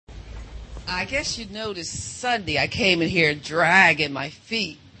I guess you noticed Sunday I came in here dragging my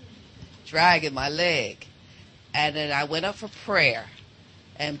feet, dragging my leg. And then I went up for prayer.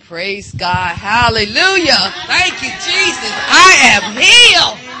 And praise God, hallelujah. Thank you, Jesus. I am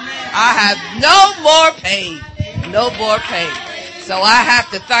healed. I have no more pain. No more pain. So I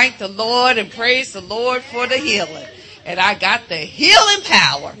have to thank the Lord and praise the Lord for the healing. And I got the healing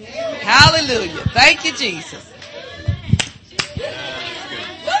power. Hallelujah. Thank you, Jesus.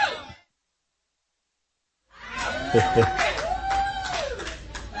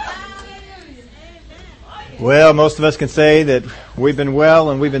 Well, most of us can say that we've been well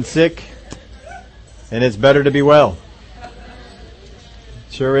and we've been sick, and it's better to be well.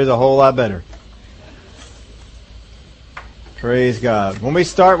 Sure is a whole lot better. Praise God. When we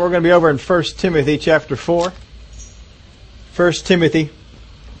start, we're going to be over in 1 Timothy chapter 4. 1 Timothy,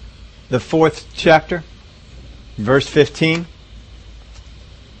 the 4th chapter, verse 15.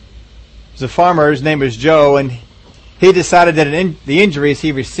 There's a farmer, his name is Joe, and he decided that the injuries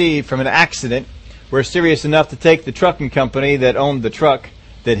he received from an accident were serious enough to take the trucking company that owned the truck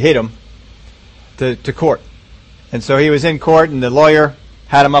that hit him to court. And so he was in court, and the lawyer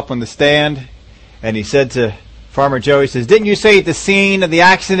had him up on the stand, and he said to Farmer Joe, he says, "Didn't you say at the scene of the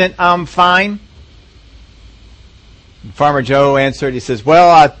accident, I'm fine?" And Farmer Joe answered, he says, "Well,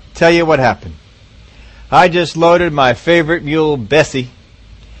 I'll tell you what happened. I just loaded my favorite mule, Bessie,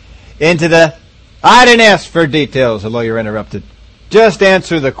 into the..." "I didn't ask for details," the lawyer interrupted. "Just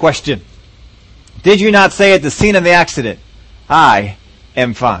answer the question. Did you not say at the scene of the accident, I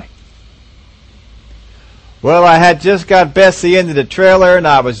am fine?" "Well, I had just got Bessie into the trailer and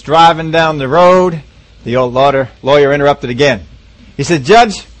I was driving down the road." The old lawyer interrupted again. He said,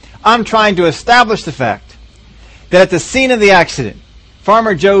 "Judge, I'm trying to establish the fact that at the scene of the accident,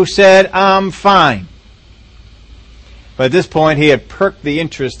 Farmer Joe said, I'm fine." But at this point, he had perked the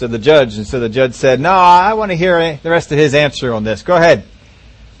interest of the judge, and so the judge said, "No, I want to hear the rest of his answer on this. Go ahead.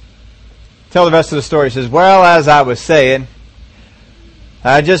 Tell the rest of the story." He says, "Well, as I was saying,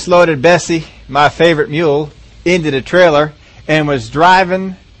 I just loaded Bessie, my favorite mule, into the trailer and was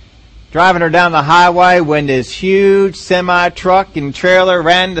driving her down the highway when this huge semi-truck and trailer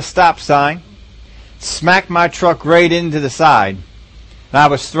ran the stop sign, smacked my truck right into the side, and I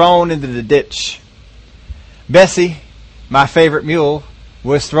was thrown into the ditch. Bessie, my favorite mule,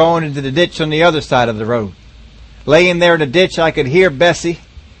 was thrown into the ditch on the other side of the road. Laying there in the ditch, I could hear Bessie.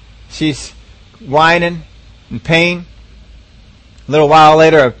 She's whining in pain. A little while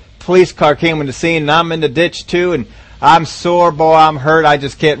later, a police car came on the scene, and I'm in the ditch too, and I'm sore, boy, I'm hurt. I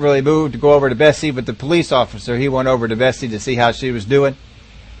just can't really move to go over to Bessie. But the police officer, he went over to Bessie to see how she was doing.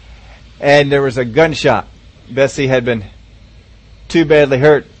 And there was a gunshot. Bessie had been too badly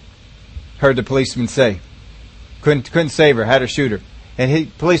hurt, heard the policeman say. Couldn't save her, had to shoot her.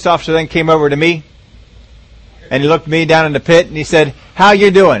 And police officer then came over to me, and he looked me down in the pit, and he said, "How you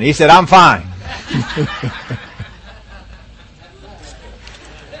doing?" He said, "I'm fine."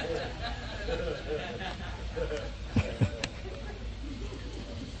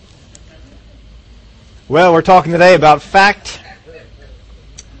 Well, we're talking today about fact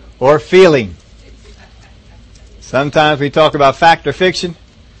or feeling. Sometimes we talk about fact or fiction,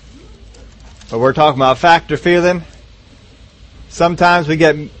 but we're talking about fact or feeling. Sometimes we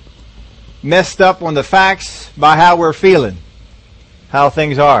get messed up on the facts by how we're feeling, how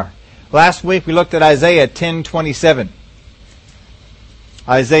things are. Last week we looked at Isaiah 10:27.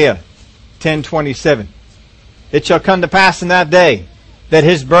 Isaiah 10:27. "It shall come to pass in that day that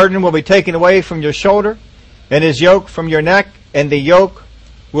his burden will be taken away from your shoulder, and his yoke from your neck, and the yoke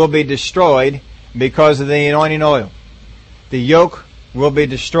will be destroyed because of the anointing oil." The yoke will be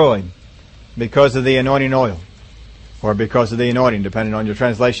destroyed because of the anointing oil, or because of the anointing, depending on your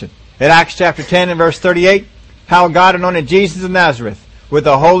translation. In Acts chapter 10 and verse 38, how God anointed Jesus of Nazareth with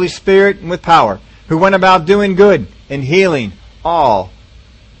the Holy Spirit and with power, who went about doing good and healing all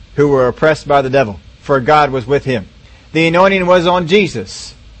who were oppressed by the devil, for God was with him. The anointing was on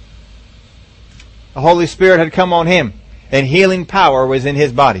Jesus. The Holy Spirit had come on him, and healing power was in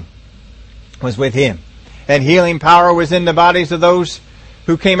his body, was with him. And healing power was in the bodies of those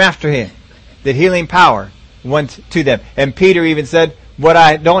who came after him. That healing power went to them. And Peter even said, "What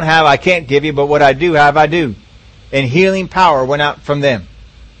I don't have, I can't give you, but what I do have, I do." And healing power went out from them.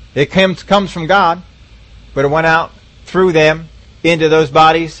 It comes from God, but it went out through them into those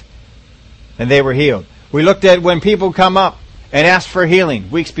bodies, and they were healed. We looked at when people come up and ask for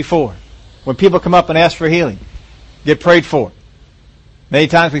healing weeks before. When people come up and ask for healing, get prayed for. Many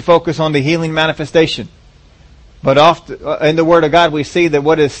times we focus on the healing manifestation. But often in the Word of God we see that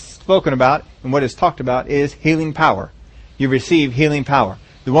what is spoken about and what is talked about is healing power. You receive healing power.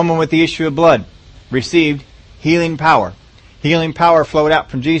 The woman with the issue of blood received healing power. Healing power flowed out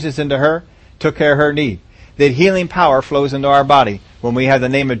from Jesus into her, took care of her need. That healing power flows into our body when we have the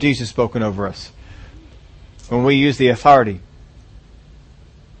name of Jesus spoken over us. When we use the authority.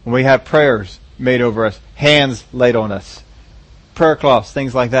 When we have prayers made over us, hands laid on us, prayer cloths,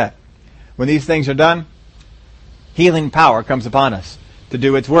 things like that. When these things are done, healing power comes upon us to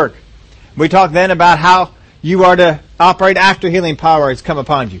do its work. We talked then about how you are to operate after healing power has come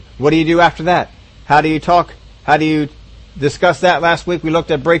upon you. What do you do after that? How do you talk? How do you discuss that? Last week we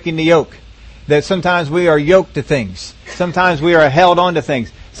looked at breaking the yoke. That sometimes we are yoked to things. Sometimes we are held on to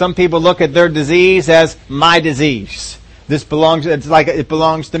things. Some people look at their disease as my disease. It's like it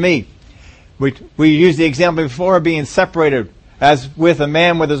belongs to me. We used the example before of being separated as with a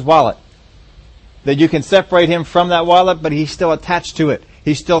man with his wallet. That you can separate him from that wallet, but he's still attached to it.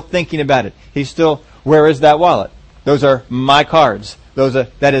 He's still thinking about it. He's still, where is that wallet? Those are my cards.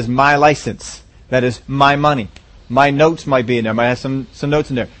 That is my license. That is my money. My notes might be in there. I might have some notes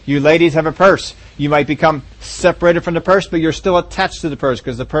in there. You ladies have a purse. You might become separated from the purse, but you're still attached to the purse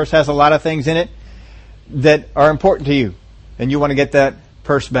because the purse has a lot of things in it that are important to you. And you want to get that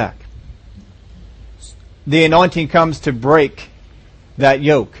purse back. The anointing comes to break that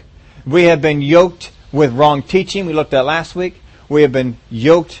yoke. We have been yoked with wrong teaching. We looked at last week. We have been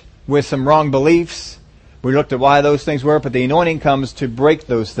yoked with some wrong beliefs. We looked at why those things were, but the anointing comes to break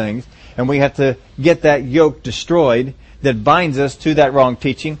those things. And we have to get that yoke destroyed that binds us to that wrong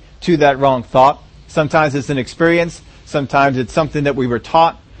teaching, to that wrong thought. Sometimes it's an experience. Sometimes it's something that we were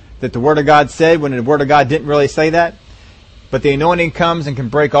taught that the Word of God said when the Word of God didn't really say that. But the anointing comes and can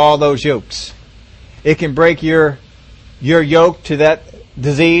break all those yokes. It can break your yoke to that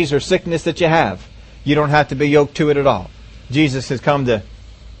disease or sickness that you have. You don't have to be yoked to it at all. Jesus has come to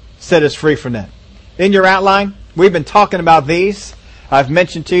set us free from that. In your outline, we've been talking about these. I've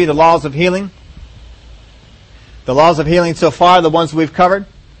mentioned to you the laws of healing. The laws of healing so far, the ones we've covered.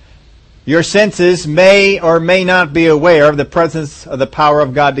 Your senses may or may not be aware of the presence of the power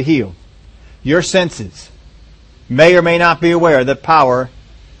of God to heal. Your senses may or may not be aware of the presence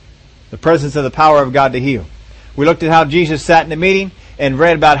of the power of God to heal. We looked at how Jesus sat in a meeting and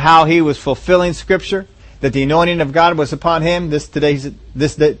read about how he was fulfilling Scripture, that the anointing of God was upon him.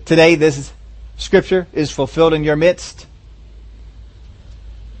 Today, this Scripture is fulfilled in your midst.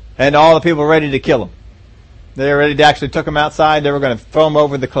 And all the people were ready to kill him. They were ready to actually took him outside. They were going to throw him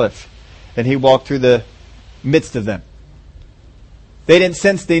over the cliff. And he walked through the midst of them. They didn't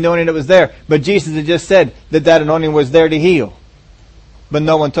sense the anointing that was there. But Jesus had just said that anointing was there to heal. But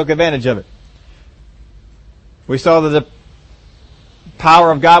no one took advantage of it. We saw that the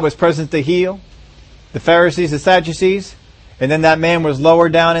power of God was present to heal the Pharisees, the Sadducees. And then that man was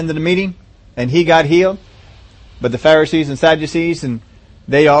lowered down into the meeting. And he got healed. But the Pharisees and Sadducees and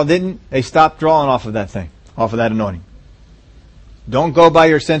they all didn't. They stopped drawing off of that thing, off of that anointing. Don't go by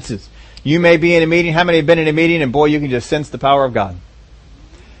your senses. You may be in a meeting. How many have been in a meeting and boy, you can just sense the power of God.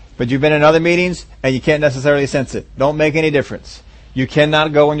 But you've been in other meetings and you can't necessarily sense it. Don't make any difference. You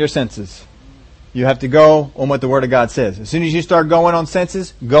cannot go on your senses. You have to go on what the Word of God says. As soon as you start going on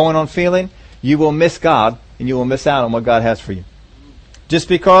senses, going on feeling, you will miss God and you will miss out on what God has for you. Just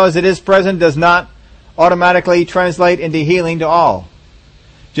because it is present does not automatically translate into healing to all.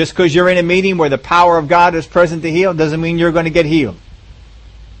 Just because you're in a meeting where the power of God is present to heal doesn't mean you're going to get healed.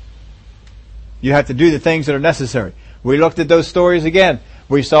 You have to do the things that are necessary. We looked at those stories again.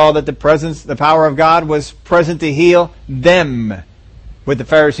 We saw that the power of God was present to heal them with the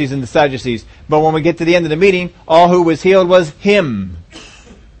Pharisees and the Sadducees. But when we get to the end of the meeting, all who was healed was him.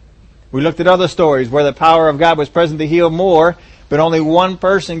 We looked at other stories where the power of God was present to heal more, but only one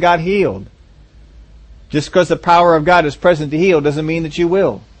person got healed. Just because the power of God is present to heal doesn't mean that you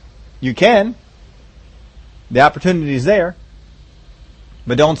will. You can. The opportunity is there.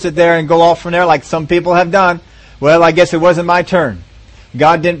 But don't sit there and go off from there like some people have done. Well, I guess it wasn't my turn.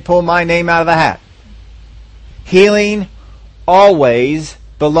 God didn't pull my name out of the hat. Healing always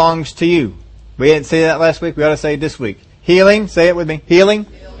belongs to you. We didn't say that last week. We ought to say it this week. Healing, say it with me. Healing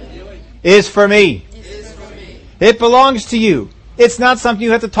is for me. It belongs to you. It's not something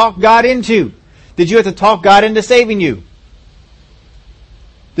you have to talk God into. Did you have to talk God into saving you?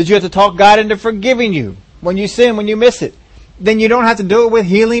 Did you have to talk God into forgiving you when you sin, when you miss it? Then you don't have to do it with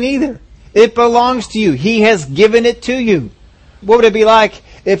healing either. It belongs to you. He has given it to you. What would it be like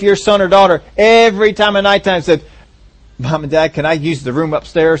if your son or daughter every time at nighttime said, Mom and Dad, can I use the room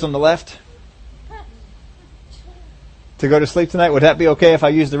upstairs on the left to go to sleep tonight? Would that be okay if I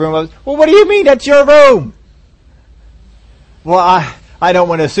use the room upstairs? Well, what do you mean? That's your room. Well, I don't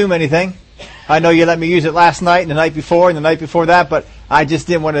want to assume anything. I know you let me use it last night and the night before and the night before that, but I just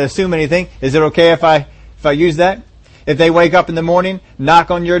didn't want to assume anything. Is it okay if I use that? If they wake up in the morning, knock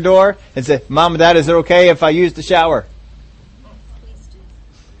on your door, and say, Mom and Dad, is it okay if I use the shower?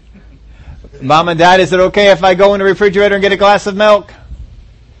 Mom and Dad, is it okay if I go in the refrigerator and get a glass of milk?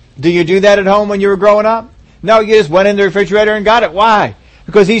 Do you do that at home when you were growing up? No, you just went in the refrigerator and got it. Why?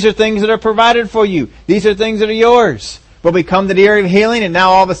 Because these are things that are provided for you. These are things that are yours. But we come to the area of healing, and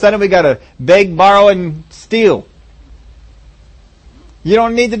now all of a sudden we got to beg, borrow, and steal. You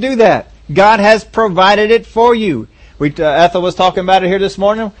don't need to do that. God has provided it for you. Ethel was talking about it here this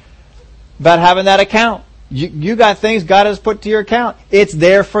morning, about having that account. You got things God has put to your account. It's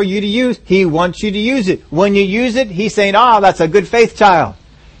there for you to use. He wants you to use it. When you use it, He's saying, that's a good faith child.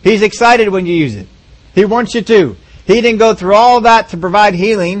 He's excited when you use it. He wants you to. He didn't go through all that to provide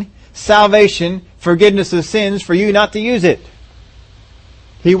healing, salvation, forgiveness of sins for you not to use it.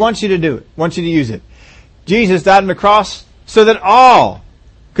 He wants you to do it. Wants you to use it. Jesus died on the cross so that all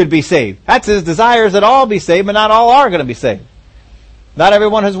could be saved. That's His desire, is that all be saved, but not all are going to be saved. Not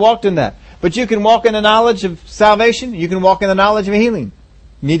everyone has walked in that. But you can walk in the knowledge of salvation. You can walk in the knowledge of healing.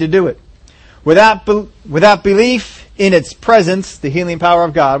 You need to do it. Without belief in its presence, the healing power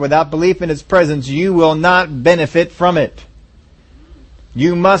of God, without belief in its presence, you will not benefit from it.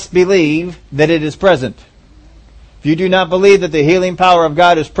 You must believe that it is present. If you do not believe that the healing power of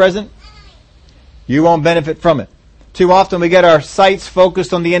God is present, you won't benefit from it. Too often we get our sights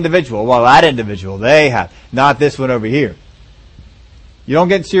focused on the individual. Well, that individual, they have. Not this one over here. You don't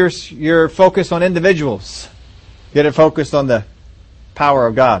get your focus on individuals. Get it focused on the power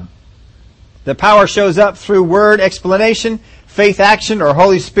of God. The power shows up through word explanation, faith action, or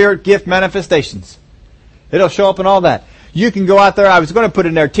Holy Spirit gift manifestations. It'll show up in all that. You can go out there. I was going to put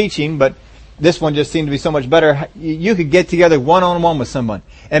in there teaching, but this one just seemed to be so much better. You could get together one-on-one with someone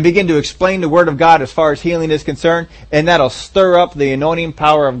and begin to explain the Word of God as far as healing is concerned, and that'll stir up the anointing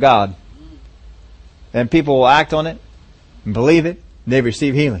power of God. And people will act on it and believe it, and they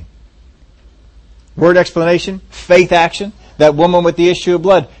receive healing. Word explanation, faith action. That woman with the issue of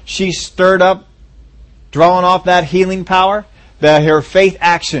blood, she stirred up, drawing off that healing power, her faith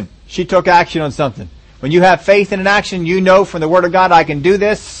action. She took action on something. When you have faith in an action, you know from the Word of God, I can do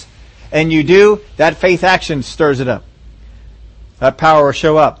this. And you do, that faith action stirs it up. That power will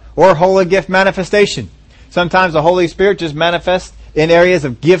show up. Or holy gift manifestation. Sometimes the Holy Spirit just manifests in areas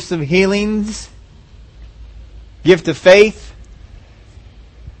of gifts of healings, gift of faith.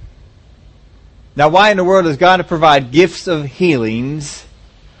 Now, why in the world is God to provide gifts of healings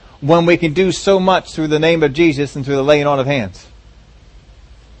when we can do so much through the name of Jesus and through the laying on of hands?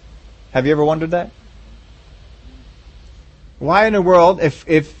 Have you ever wondered that? Why in the world,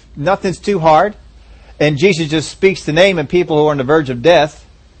 if nothing's too hard, and Jesus just speaks the name and people who are on the verge of death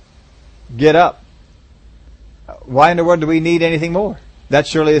get up? Why in the world do we need anything more? That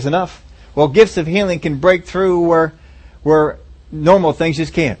surely is enough. Well, gifts of healing can break through where normal things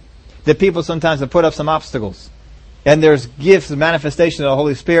just can't. That people sometimes have put up some obstacles. And there's gifts of manifestation of the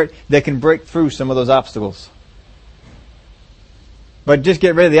Holy Spirit that can break through some of those obstacles. But just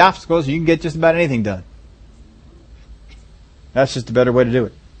get rid of the obstacles, you can get just about anything done. That's just a better way to do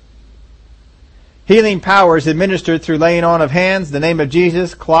it. Healing power is administered through laying on of hands, the name of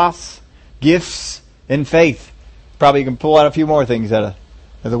Jesus, cloths, gifts, and faith. Probably you can pull out a few more things out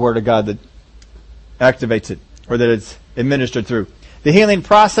of the Word of God that activates it, or that it's administered through. The healing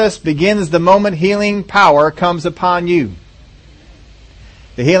process begins the moment healing power comes upon you.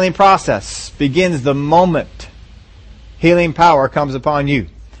 The healing process begins the moment healing power comes upon you.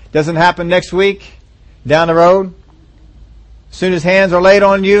 Doesn't happen next week, down the road. As soon as hands are laid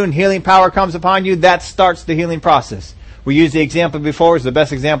on you and healing power comes upon you, that starts the healing process. We used the example before. It's the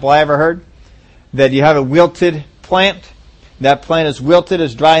best example I ever heard. That you have a wilted plant. That plant is wilted,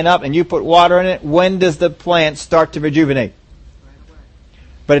 is drying up, and you put water in it. When does the plant start to rejuvenate?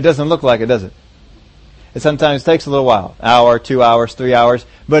 But it doesn't look like it, does it? It sometimes takes a little while. Hour, 2 hours, 3 hours.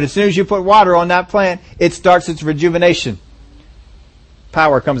 But as soon as you put water on that plant, it starts its rejuvenation.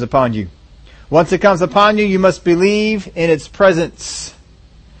 Power comes upon you. Once it comes upon you, you must believe in its presence.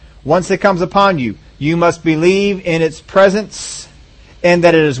 Once it comes upon you, you must believe in its presence and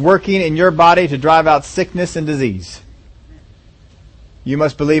that it is working in your body to drive out sickness and disease. You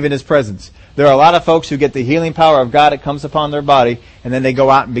must believe in His presence. There are a lot of folks who get the healing power of God that comes upon their body, and then they go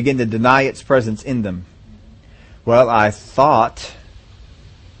out and begin to deny its presence in them. Well, I thought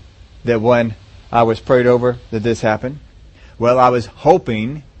that when I was prayed over that this happened. Well, I was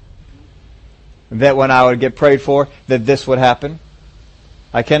hoping that when I would get prayed for that this would happen.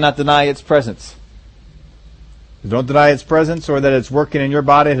 I cannot deny its presence. Don't deny its presence or that it's working in your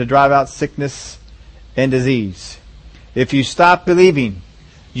body to drive out sickness and disease. If you stop believing,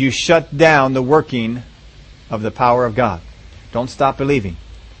 you shut down the working of the power of God. Don't stop believing.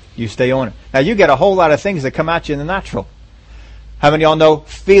 You stay on it. Now, you get a whole lot of things that come at you in the natural. How many of y'all know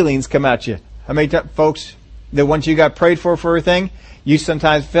feelings come at you? How many folks that once you got prayed for a thing, you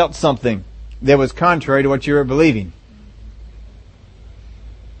sometimes felt something that was contrary to what you were believing?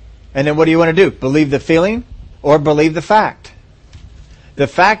 And then what do you want to do? Believe the feeling or believe the fact? The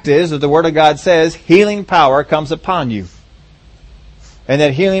fact is that the Word of God says healing power comes upon you. And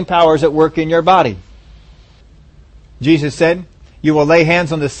that healing power is at work in your body. Jesus said, you will lay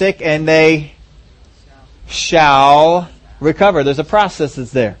hands on the sick and they shall recover. There's a process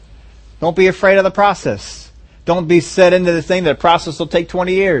that's there. Don't be afraid of the process. Don't be set into this thing that the process will take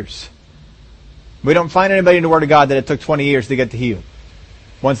 20 years. We don't find anybody in the Word of God that it took 20 years to get to heal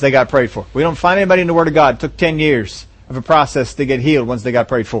once they got prayed for. We don't find anybody in the Word of God that took 10 years of a process to get healed once they got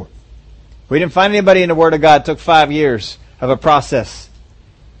prayed for. We didn't find anybody in the Word of God that took 5 years of a process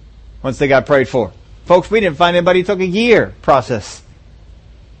once they got prayed for. Folks, we didn't find anybody who took a year process.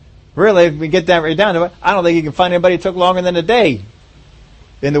 Really, if we get that right down to it, I don't think you can find anybody who took longer than a day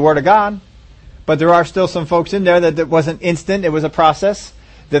in the Word of God. But there are still some folks in there that wasn't instant. It was a process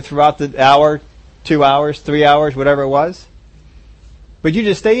that throughout the hour, 2 hours, 3 hours, whatever it was. But you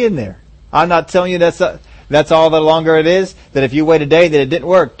just stay in there. I'm not telling you that's all the longer it is, that if you wait a day that it didn't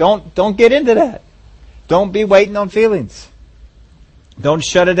work. Don't get into that. Don't be waiting on feelings. Don't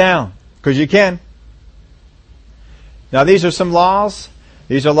shut it down, because you can. Now, these are some laws.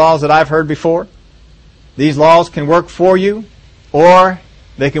 These are laws that I've heard before. These laws can work for you, or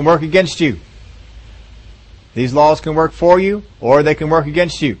they can work against you. These laws can work for you, or they can work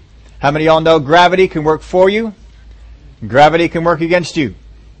against you. How many of y'all know gravity can work for you? Gravity can work against you.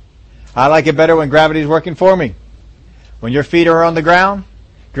 I like it better when gravity is working for me. When your feet are on the ground,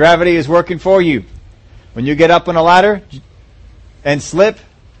 gravity is working for you. When you get up on a ladder and slip,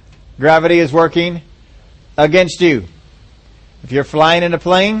 gravity is working against you. If you're flying in a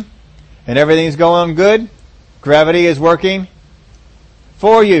plane and everything's going good, gravity is working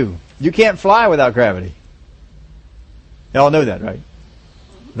for you. You can't fly without gravity. Y'all know that, right?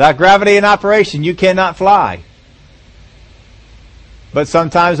 Without gravity in operation, you cannot fly. But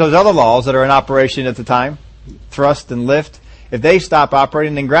sometimes those other laws that are in operation at the time, thrust and lift, if they stop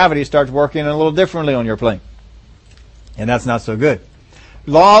operating, then gravity starts working a little differently on your plane. And that's not so good.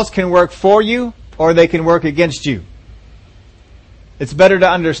 Laws can work for you, or they can work against you. It's better to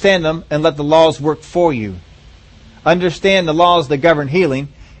understand them and let the laws work for you. Understand the laws that govern healing,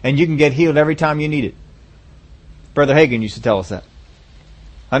 and you can get healed every time you need it. Brother Hagin used to tell us that.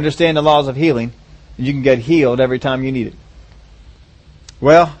 Understand the laws of healing, and you can get healed every time you need it.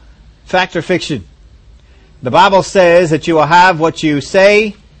 Well, fact or fiction? The Bible says that you will have what you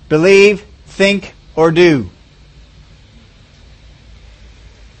say, believe, think, or do.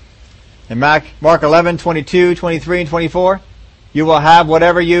 In Mark 11, 22, 23, and 24, you will have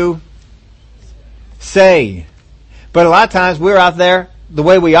whatever you say. But a lot of times we're out there, the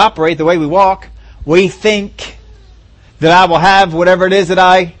way we operate, the way we walk, we think that I will have whatever it is that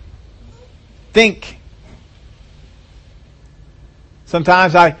I think.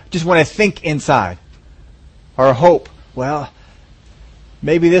 Sometimes I just want to think inside. Or hope, well,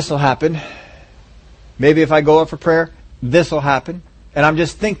 maybe this will happen. Maybe if I go up for prayer, this will happen. And I'm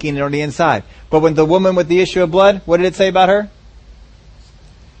just thinking it on the inside. But when the woman with the issue of blood, what did it say about her?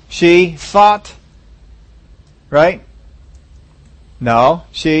 She thought, right? No,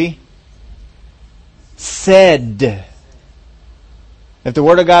 she said. If the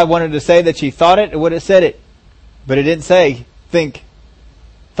Word of God wanted to say that she thought it would have said it. But it didn't say think,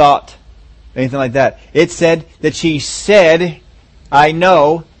 thought, anything like that. It said that she said, I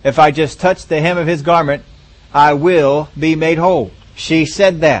know if I just touch the hem of His garment, I will be made whole. She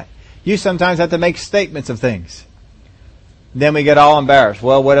said that. You sometimes have to make statements of things. Then we get all embarrassed.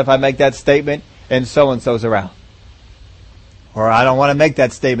 Well, what if I make that statement and so-and-so's around? Or I don't want to make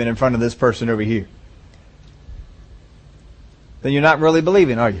that statement in front of this person over here. Then you're not really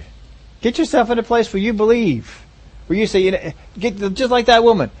believing, are you? Get yourself in a place where you believe. Where you say, get just like that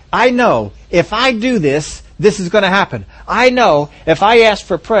woman. I know if I do this, this is going to happen. I know if I ask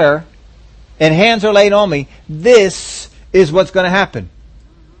for prayer and hands are laid on me, this is what's going to happen.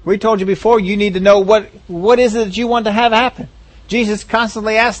 We told you before, you need to know what is it that you want to have happen. Jesus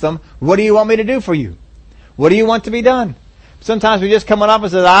constantly asked them, what do you want me to do for you? What do you want to be done? Sometimes we just come on up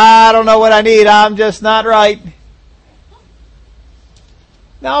and say, I don't know what I need. I'm just not right.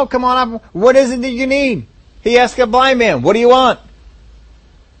 No, come on up. What is it that you need? He asked a blind man, what do you want?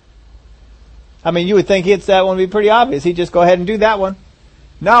 I mean, you would think that one would be pretty obvious. He'd just go ahead and do that one.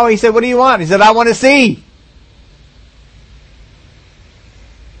 No, he said, what do you want? He said, I want to see.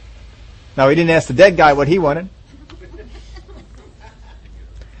 Now, he didn't ask the dead guy what he wanted.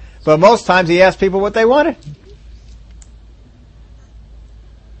 But most times he asked people what they wanted.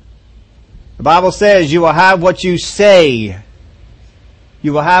 The Bible says you will have what you say.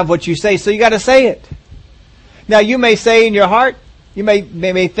 You will have what you say, so you got to say it. Now, you may say in your heart, you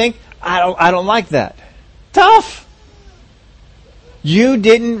may think, I don't like that. Tough. You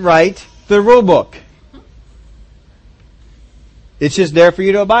didn't write the rule book. It's just there for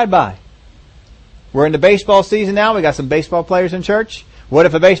you to abide by. We're in the baseball season now. We got some baseball players in church. What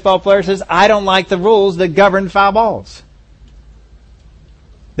if a baseball player says, I don't like the rules that govern foul balls?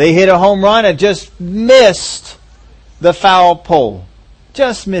 They hit a home run and just missed the foul pole.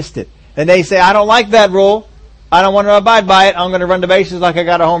 Just missed it. And they say, I don't like that rule. I don't want to abide by it. I'm going to run the bases like I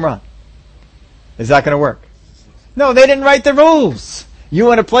got a home run. Is that going to work? No, they didn't write the rules. You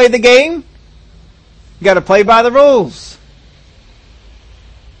want to play the game? You got to play by the rules.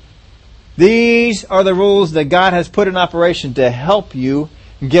 These are the rules that God has put in operation to help you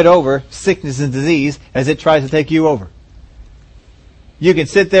get over sickness and disease as it tries to take you over. You can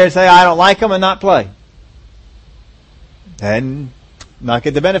sit there and say, I don't like them, and not play. And not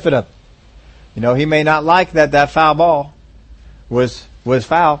get the benefit of it. You know, he may not like that foul ball was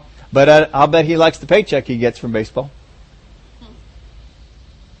foul, but I'll bet he likes the paycheck he gets from baseball.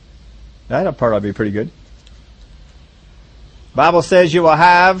 That part will be pretty good. Bible says you will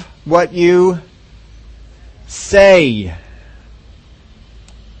have what you say.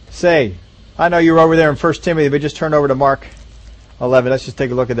 Say. I know you were over there in 1 Timothy, but just turn over to Mark 11. Let's just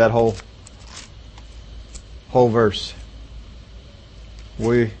take a look at that whole verse.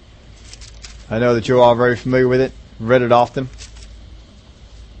 I know that you're all very familiar with it, read it often,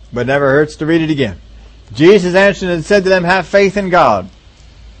 but it never hurts to read it again. Jesus answered and said to them, have faith in God.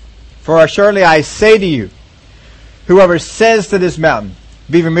 For assuredly I say to you, whoever says to this mountain,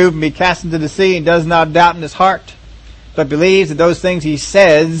 be removed and be cast into the sea, and does not doubt in his heart, but believes that those things he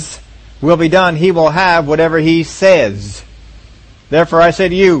says will be done, he will have whatever he says. Therefore I say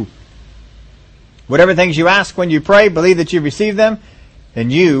to you, whatever things you ask when you pray, believe that you receive them,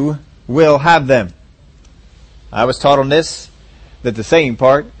 and you will have them. I was taught on this that the saying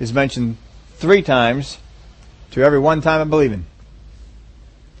part is mentioned 3 times to every 1 time of believing.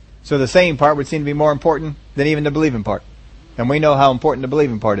 So the saying part would seem to be more important than even the believing part. And we know how important the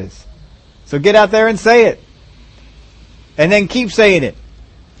believing part is. So get out there and say it. And then keep saying it.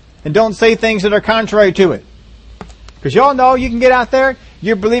 And don't say things that are contrary to it. Because y'all know you can get out there,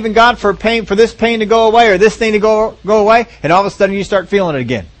 you're believing God for pain, for this pain to go away or this thing to go away, and all of a sudden you start feeling it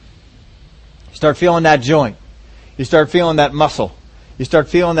again. You start feeling that joint. You start feeling that muscle. You start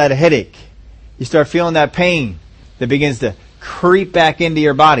feeling that headache. You start feeling that pain that begins to creep back into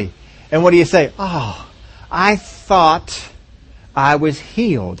your body. And what do you say? Oh, I thought I was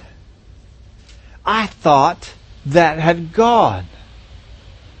healed. I thought that had gone.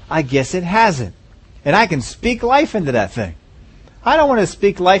 I guess it hasn't. And I can speak life into that thing. I don't want to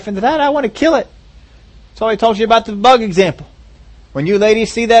speak life into that. I want to kill it. That's all I told you about the bug example. When you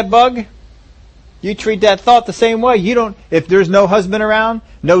ladies see that bug, you treat that thought the same way. You don't, if there's no husband around,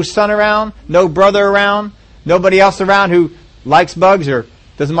 no son around, no brother around, nobody else around who likes bugs or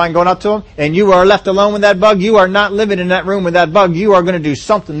doesn't mind going up to them, and you are left alone with that bug, you are not living in that room with that bug. You are going to do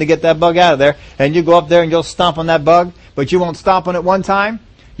something to get that bug out of there. And you go up there and you'll stomp on that bug, but you won't stomp on it 1 time.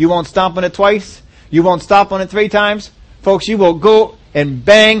 You won't stomp on it twice. You won't stomp on it 3 times. Folks, you will go and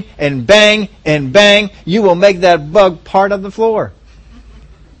bang and bang and bang. You will make that bug part of the floor.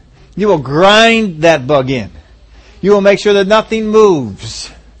 You will grind that bug in. You will make sure that nothing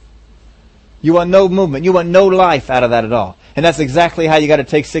moves. You want no movement. You want no life out of that at all. And that's exactly how you got to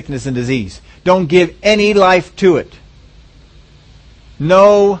take sickness and disease. Don't give any life to it.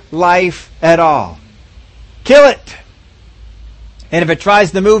 No life at all. Kill it. And if it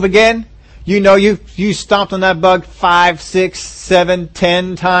tries to move again, you know you stomped on that bug 5, 6, 7,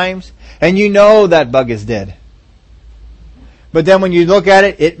 10 times, and you know that bug is dead. But then when you look at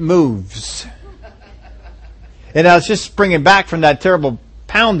it, it moves. And now it's just springing back from that terrible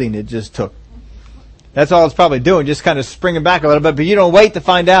pounding it just took. That's all it's probably doing, just kind of springing back a little bit. But you don't wait to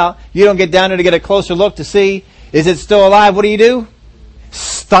find out. You don't get down there to get a closer look to see, is it still alive? What do?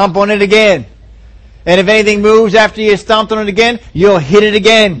 Stomp on it again. And if anything moves after you stomped on it again, you'll hit it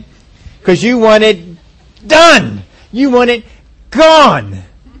again. Because you want it done. You want it gone.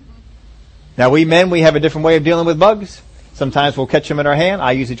 Now we men, we have a different way of dealing with bugs. Sometimes we'll catch them in our hand.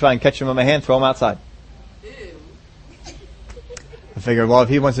 I usually try and catch them in my hand, throw them outside. I figure, well, if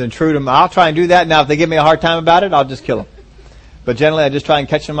he wants to intrude them, I'll try and do that. Now, if they give me a hard time about it, I'll just kill them. But generally, I just try and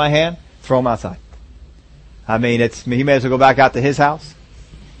catch them in my hand, throw them outside. I mean, he may as well go back out to his house.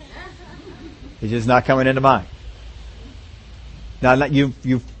 It's just not coming into mind. Now, you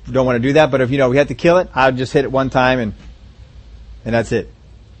don't want to do that, but if we had to kill it, I'd just hit it one time and that's it.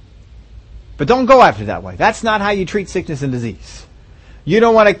 But don't go after it that way. That's not how you treat sickness and disease. You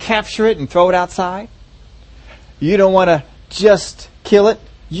don't want to capture it and throw it outside. You don't want to just kill it.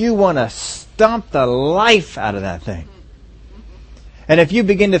 You want to stomp the life out of that thing. And if you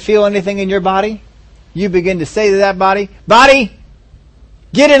begin to feel anything in your body, you begin to say to that body,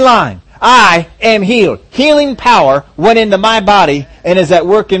 get in line. I am healed. Healing power went into my body and is at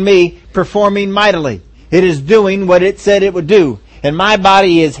work in me, performing mightily. It is doing what it said it would do. And my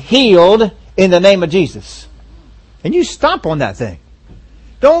body is healed in the name of Jesus. And you stomp on that thing.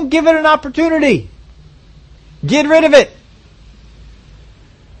 Don't give it an opportunity. Get rid of it.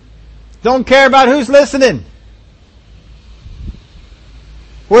 Don't care about who's listening.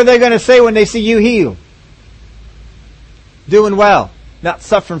 What are they going to say when they see you healed? Doing well. Not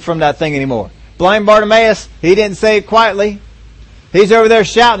suffering from that thing anymore. Blind Bartimaeus, he didn't say it quietly. He's over there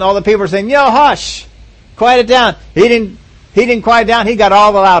shouting. All the people are saying, hush. Quiet it down. He didn't quiet down. He got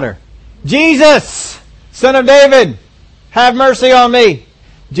all the louder. Jesus, Son of David, have mercy on me.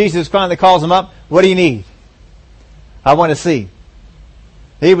 Jesus finally calls him up. What do you need? I want to see.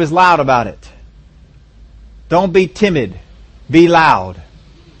 He was loud about it. Don't be timid. Be loud.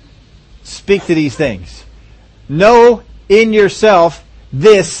 Speak to these things. Know in yourself,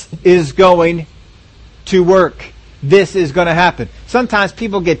 this is going to work. This is going to happen. Sometimes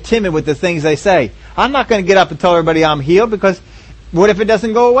people get timid with the things they say. I'm not going to get up and tell everybody I'm healed because what if it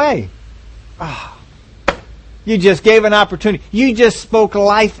doesn't go away? You just gave an opportunity. You just spoke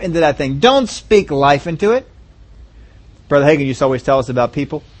life into that thing. Don't speak life into it. Brother Hagin used to always tell us about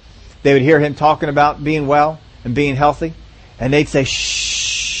people. They would hear him talking about being well and being healthy, and they'd say,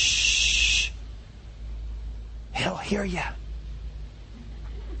 shh. He'll hear you.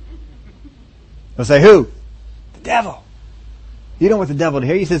 They'll say, who? The devil. You don't want the devil to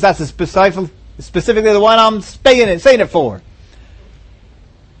hear you. He says, that's specifically the one I'm saying it for.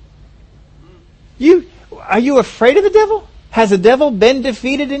 Are you afraid of the devil? Has the devil been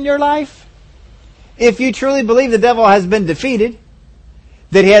defeated in your life? If you truly believe the devil has been defeated,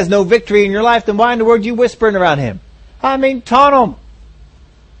 that he has no victory in your life, then why in the world are you whispering around him? Taunt him.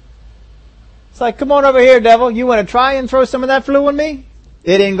 It's like, come on over here, devil. You want to try and throw some of that flu on me?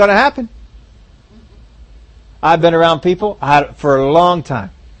 It ain't going to happen. I've been around people for a long time.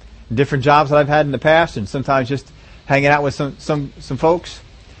 Different jobs that I've had in the past, and sometimes just hanging out with some folks.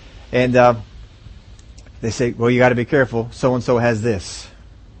 And they say, well, you got to be careful. So-and-so has this.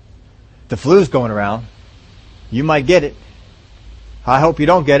 The flu's going around. You might get it. I hope you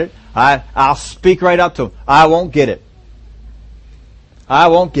don't get it. I'll speak right up to them. I won't get it. I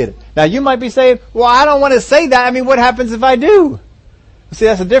won't get it. Now, you might be saying, well, I don't want to say that. What happens if I do? See,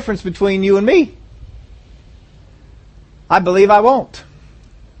 that's the difference between you and me. I believe I won't.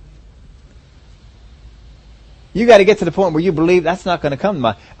 You got to get to the point where you believe that's not going to come to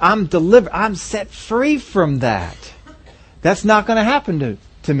my... I'm delivered. I'm set free from that. That's not going to happen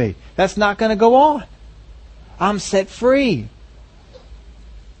to me. That's not going to go on. I'm set free.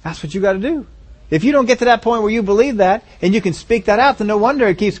 That's what you got to do. If you don't get to that point where you believe that and you can speak that out, then no wonder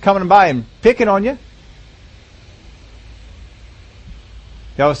it keeps coming by and picking on you.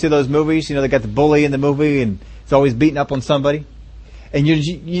 You always see those movies, they got the bully in the movie and it's always beating up on somebody. And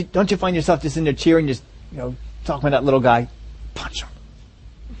you don't you find yourself just in there cheering, just, talking about that little guy? Punch him.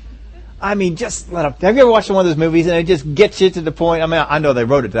 Just let him. Have you ever watched one of those movies and it just gets you to the point? I know they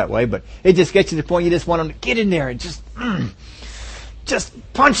wrote it that way, but it just gets you to the point you just want him to get in there and just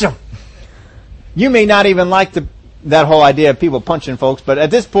punch him. You may not even like that whole idea of people punching folks, but at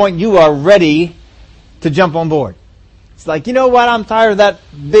this point you are ready to jump on board. It's like, you know what? I'm tired of that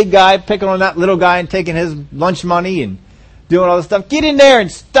big guy picking on that little guy and taking his lunch money and doing all this stuff. Get in there and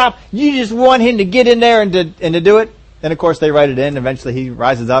stop. You just want him to get in there and to do it. And of course they write it in. Eventually he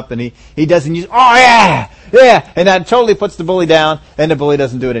rises up and he doesn't use, oh yeah. And that totally puts the bully down and the bully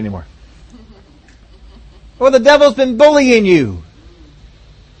doesn't do it anymore. Well, the devil's been bullying you.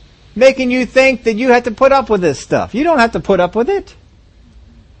 Making you think that you have to put up with this stuff. You don't have to put up with it.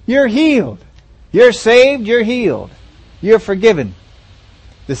 You're healed. You're saved. You're healed. You're forgiven.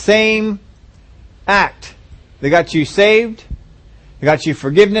 The same act that got you saved, that got you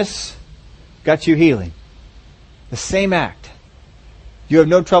forgiveness, got you healing. The same act. You have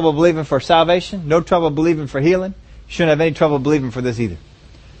no trouble believing for salvation, no trouble believing for healing. You shouldn't have any trouble believing for this either.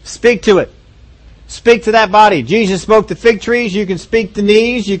 Speak to it. Speak to that body. Jesus spoke to fig trees. You can speak to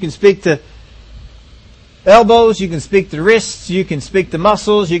knees. You can speak to elbows. You can speak to wrists. You can speak to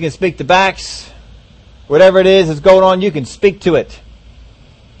muscles. You can speak to backs. Whatever it is that's going on, you can speak to it.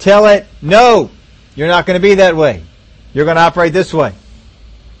 Tell it, no, you're not going to be that way. You're going to operate this way.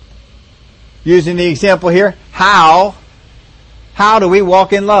 Using the example here, how do we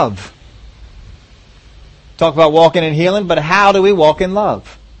walk in love? Talk about walking in healing, but how do we walk in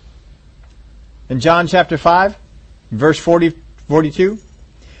love? In John chapter 5, verse 42,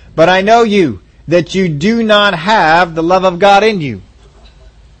 but I know you, that you do not have the love of God in you.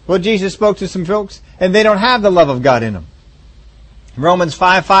 Well, Jesus spoke to some folks, and they don't have the love of God in them. Romans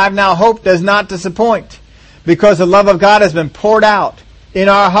 5:5, now hope does not disappoint, because the love of God has been poured out in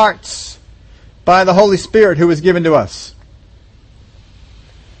our hearts by the Holy Spirit who was given to us.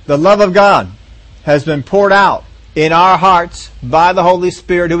 The love of God has been poured out in our hearts by the Holy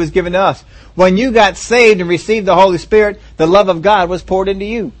Spirit who was given to us. When you got saved and received the Holy Spirit, the love of God was poured into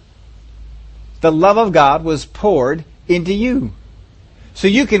you. The love of God was poured into you. So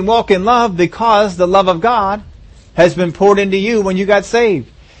you can walk in love because the love of God has been poured into you when you got saved.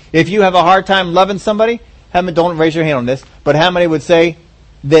 If you have a hard time loving somebody, don't raise your hand on this, but how many would say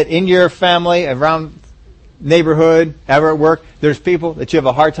that in your family, around neighborhood, ever at work, there's people that you have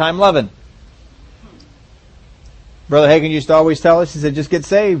a hard time loving? Brother Hagin used to always tell us, he said, just get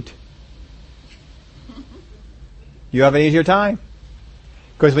saved. You have an easier time.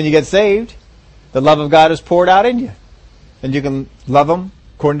 Because when you get saved, the love of God is poured out in you. And you can love them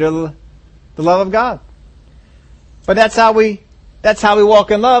according to the love of God. But that's how we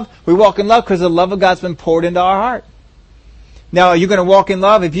walk in love. We walk in love because the love of God's been poured into our heart. Now, are you going to walk in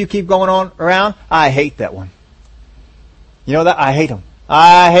love if you keep going on around? I hate that one. You know that? I hate them.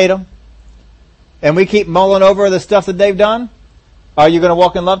 I hate them. And we keep mulling over the stuff that they've done. Are you going to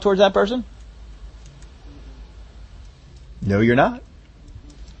walk in love towards that person? No, you're not.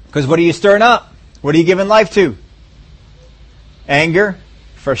 Because what are you stirring up? What are you giving life to? Anger,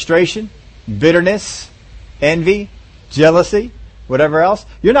 frustration, bitterness, envy, jealousy, whatever else.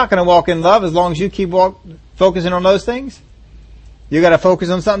 You're not going to walk in love as long as you keep focusing on those things. You got to focus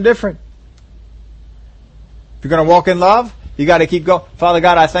on something different. If you're going to walk in love, you got to keep going. Father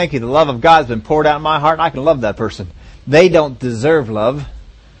God, I thank you. The love of God has been poured out in my heart, and I can love that person. They don't deserve love,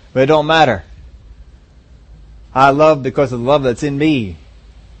 but it don't matter. I love because of the love that's in me.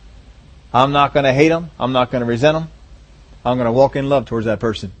 I'm not going to hate them. I'm not going to resent them. I'm going to walk in love towards that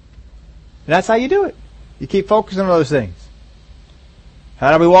person. And that's how you do it. You keep focusing on those things.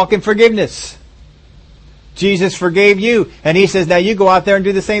 How do we walk in forgiveness? Jesus forgave you, and He says, now you go out there and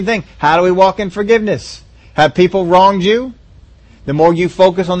do the same thing. How do we walk in forgiveness? Have people wronged you? The more you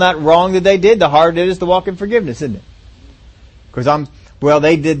focus on that wrong that they did, the harder it is to walk in forgiveness, isn't it? Because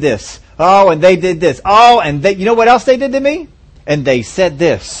they did this. Oh, and they did this. Oh, and you know what else they did to me? And they said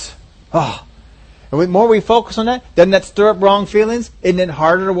this. Oh. And the more we focus on that, doesn't that stir up wrong feelings? Isn't it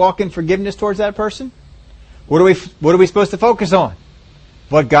harder to walk in forgiveness towards that person? What are we supposed to focus on?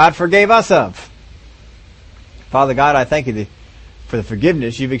 What God forgave us of. Father God, I thank you for the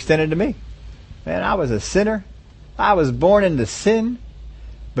forgiveness you've extended to me. Man, I was a sinner. I was born into sin,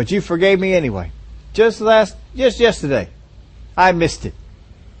 but you forgave me anyway. Just yesterday, I missed it,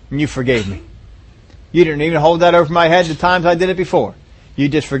 and you forgave me. You didn't even hold that over my head the times I did it before. You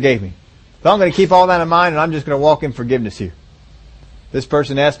just forgave me. So I'm going to keep all that in mind, and I'm just going to walk in forgiveness here. This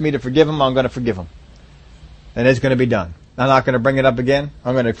person asked me to forgive him, I'm going to forgive him. And it's going to be done. I'm not going to bring it up again.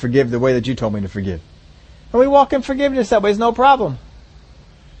 I'm going to forgive the way that you told me to forgive. And we walk in forgiveness that way. It's no problem.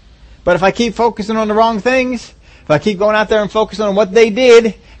 But if I keep focusing on the wrong things, if I keep going out there and focusing on what they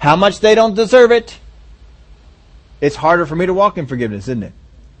did, how much they don't deserve it, it's harder for me to walk in forgiveness, isn't it?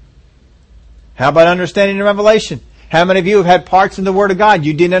 How about understanding the revelation? How many of you have had parts in the Word of God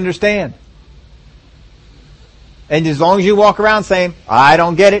you didn't understand? And as long as you walk around saying, I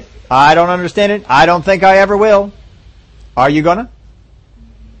don't get it, I don't understand it, I don't think I ever will, are you gonna?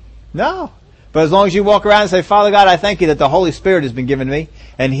 No. But as long as you walk around and say, Father God, I thank you that the Holy Spirit has been given to me,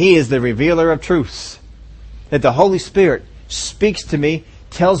 and He is the revealer of truths. That the Holy Spirit speaks to me,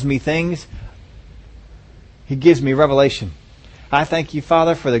 tells me things. He gives me revelation. I thank you,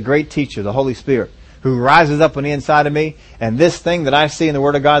 Father, for the great teacher, the Holy Spirit, who rises up on the inside of me, and this thing that I see in the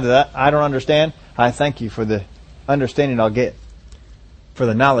Word of God that I don't understand, I thank you for the understanding I'll get, for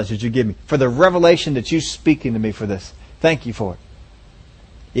the knowledge that you give me, for the revelation that you speaking to me for this. Thank you for it.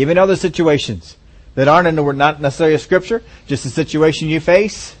 Even other situations that aren't in the Word, not necessarily a Scripture, just a situation you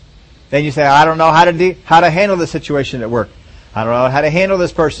face, then you say, I don't know how to handle the situation at work. I don't know how to handle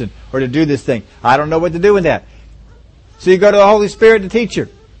this person or to do this thing. I don't know what to do with that. So you go to the Holy Spirit, the teacher,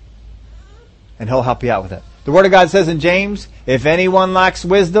 and He'll help you out with that. The Word of God says in James, if anyone lacks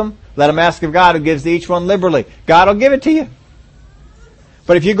wisdom, let him ask of God, who gives to each one liberally. God will give it to you.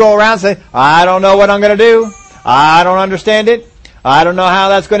 But if you go around and say, I don't know what I'm going to do, I don't understand it, I don't know how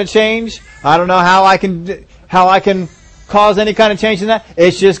that's going to change. I don't know how I can cause any kind of change in that.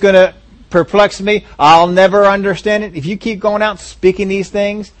 It's just going to perplex me. I'll never understand it. If you keep going out speaking these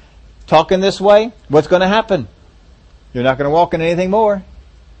things, talking this way, what's going to happen? You're not going to walk in anything more.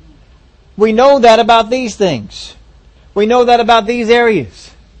 We know that about these things. We know that about these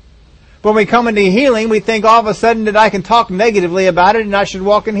areas. When we come into healing, we think all of a sudden that I can talk negatively about it and I should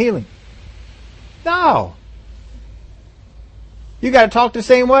walk in healing. No. You got to talk the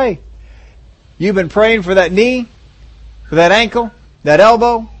same way. You've been praying for that knee, for that ankle, that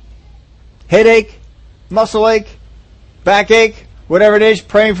elbow, headache, muscle ache, backache, whatever it is,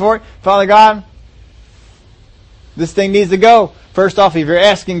 praying for it. Father God, this thing needs to go. First off, if you're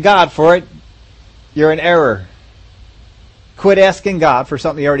asking God for it, you're in error. Quit asking God for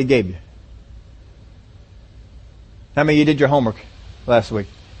something He already gave you. How many of you did your homework last week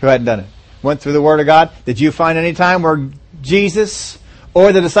who hadn't done it? Went through the Word of God. Did you find any time where Jesus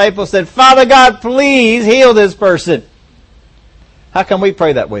or the disciples said, Father God, please heal this person? How come we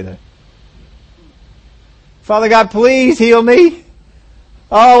pray that way then? Father God, please heal me.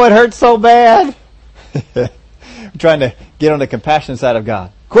 Oh, it hurts so bad. I'm trying to get on the compassion side of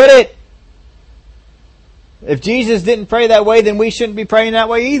God. Quit it. If Jesus didn't pray that way, then we shouldn't be praying that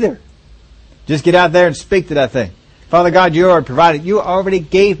way either. Just get out there and speak to that thing. Father God, you already provided. You already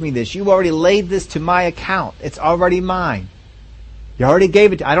gave me this. You already laid this to my account. It's already mine. You already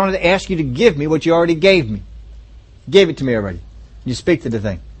gave it. I don't have to ask you to give me what you already gave me. You gave it to me already. You speak to the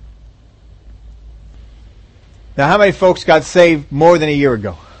thing. Now, how many folks got saved more than a year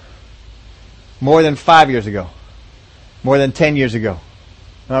ago? More than 5 years ago? More than 10 years ago?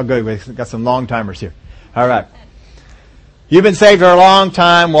 Oh, good. We've got some long-timers here. All right. You've been saved for a long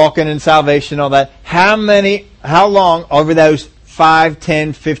time, walking in salvation, all that. How long over those 5,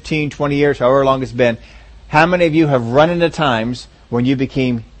 10, 15, 20 years, however long it's been, how many of you have run into times when you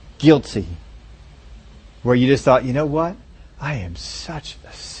became guilty? Where you just thought, you know what? I am such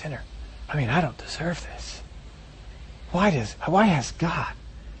a sinner. I mean, I don't deserve this. Why has God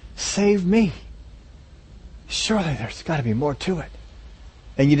saved me? Surely there's got to be more to it.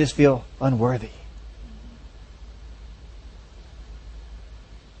 And you just feel unworthy.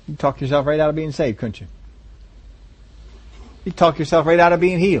 You talk yourself right out of being saved, couldn't you? You talk yourself right out of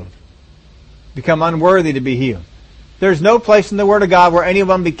being healed. Become unworthy to be healed. There's no place in the Word of God where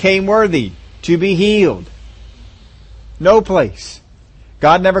anyone became worthy to be healed. No place.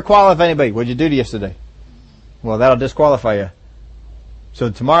 God never qualified anybody. What did you do to yesterday? Well, that'll disqualify you. So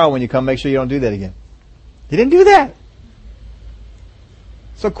tomorrow when you come, make sure you don't do that again. He didn't do that.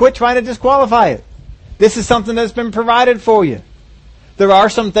 So quit trying to disqualify it. This is something that's been provided for you. There are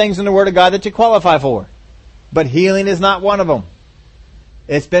some things in the Word of God that you qualify for. But healing is not one of them.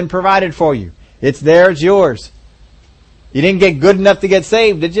 It's been provided for you. It's there, it's yours. You didn't get good enough to get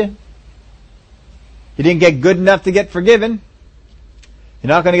saved, did you? You didn't get good enough to get forgiven. You're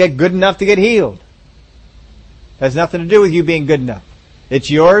not going to get good enough to get healed. It has nothing to do with you being good enough. It's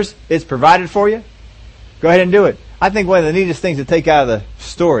yours. It's provided for you. Go ahead and do it. I think one of the neatest things to take out of the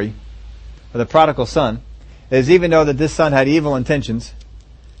story of the prodigal son is even though that this son had evil intentions,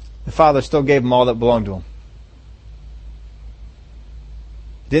 the father still gave him all that belonged to him.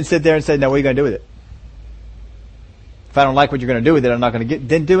 Didn't sit there and say, "No, what are you going to do with it? If I don't like what you're going to do with it, I'm not going to get."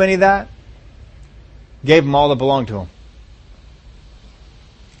 Didn't do any of that. Gave him all that belonged to him.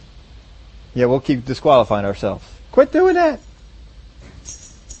 Yeah, we'll keep disqualifying ourselves. Quit doing that.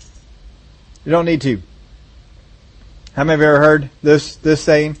 You don't need to. How many of you ever heard this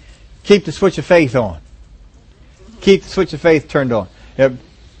saying? Keep the switch of faith on. Keep the switch of faith turned on.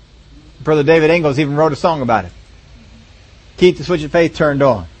 Brother David Ingalls even wrote a song about it. Keep the switch of faith turned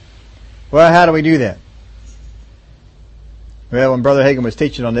on. Well, how do we do that? Well, when Brother Hagin was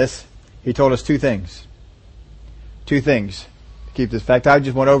teaching on this, he told us two things. Two things to keep this fact. I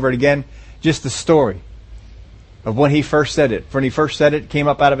just went over it again. Just the story of when he first said it. When he first said it, it came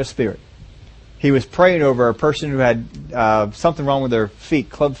up out of his spirit. He was praying over a person who had something wrong with their feet,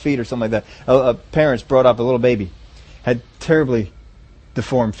 club feet or something like that. Parents brought up a little baby. Had terribly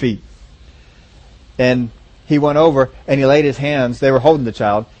deformed feet. And he went over and he laid his hands, they were holding the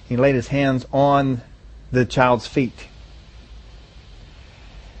child, he laid his hands on the child's feet.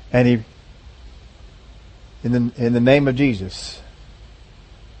 And he, in the name of Jesus.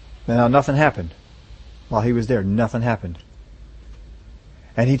 Now nothing happened. While he was there, nothing happened.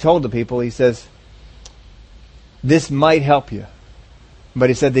 And he told the people, he says, this might help you. But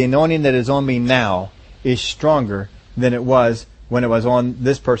he said, the anointing that is on me now is stronger than it was when it was on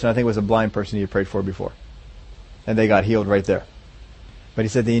this person. I think it was a blind person he had prayed for before. And they got healed right there. But he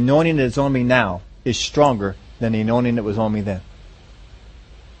said, the anointing that is on me now is stronger than the anointing that was on me then.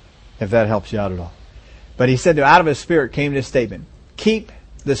 if that helps you out at all. But he said that out of his spirit came this statement: keep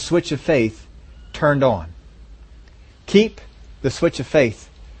the switch of faith turned on. Keep the switch of faith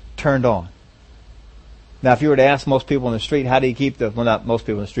turned on. Now, if you were to ask most people in the street, how do you keep well, not most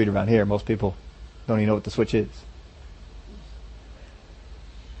people in the street around here, most people don't even know what the switch is.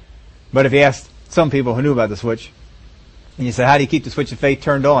 But if you asked some people who knew about the switch, and you say, how do you keep the switch of faith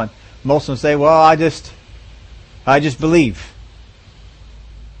turned on? Most of them say, well, I just believe.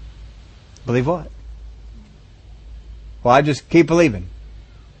 Believe what? Well, I just keep believing.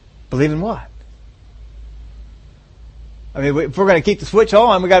 Believe in what? I mean, if we're going to keep the switch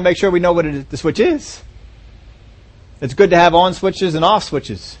on, we've got to make sure we know what the switch is. It's good to have on switches and off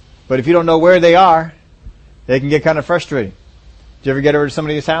switches. But if you don't know where they are, they can get kind of frustrating. Did you ever get over to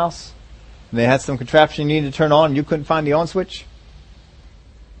somebody's house and they had some contraption you needed to turn on and you couldn't find the on switch?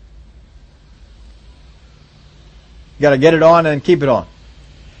 You got to get it on and keep it on.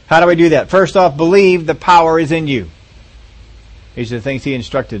 How do we do that? First off, believe the power is in you. These are the things he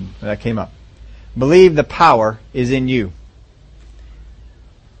instructed when that came up. Believe the power is in you.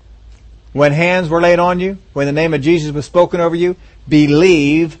 When hands were laid on you, when the name of Jesus was spoken over you,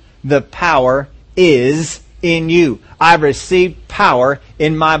 believe the power is in you. I've received power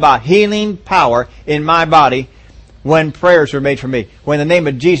in my body, healing power in my body when prayers were made for me, when the name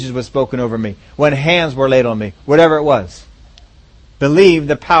of Jesus was spoken over me, when hands were laid on me, whatever it was. Believe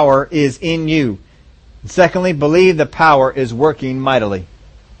the power is in you. And secondly, believe the power is working mightily.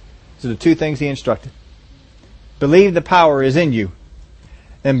 These are the two things he instructed. Believe the power is in you,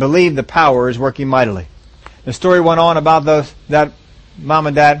 and believe the power is working mightily. The story went on about that mom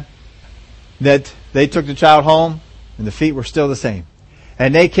and dad, that they took the child home, and the feet were still the same.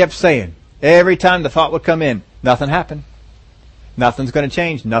 And they kept saying, every time the thought would come in, nothing happened. Nothing's going to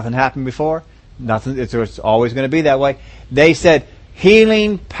change. Nothing happened before. It's always going to be that way. They said,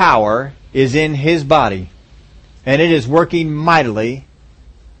 healing power is in his body, and it is working mightily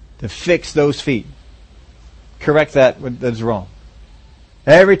to fix those feet. Correct that's wrong.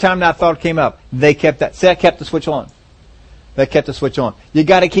 Every time that thought came up, they kept the switch on. They kept the switch on. You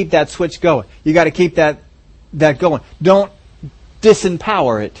got to keep that switch going. You got to keep that going. Don't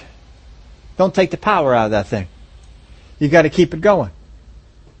disempower it. Don't take the power out of that thing. You got to keep it going.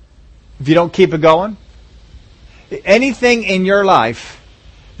 If you don't keep it going, anything in your life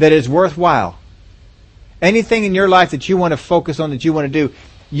that is worthwhile, anything in your life that you want to focus on, that you want to do,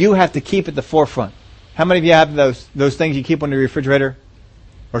 you have to keep at the forefront. How many of you have those things you keep on the refrigerator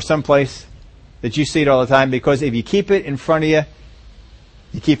or someplace that you see it all the time? Because if you keep it in front of you,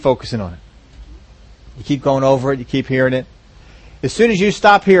 you keep focusing on it. You keep going over it. You keep hearing it. As soon as you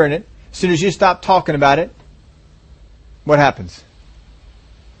stop hearing it, as soon as you stop talking about it, what happens?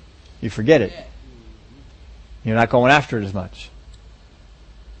 You forget it. You're not going after it as much.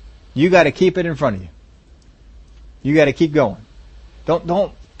 You got to keep it in front of you. You got to keep going.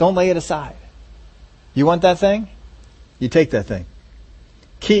 Don't lay it aside. You want that thing? You take that thing.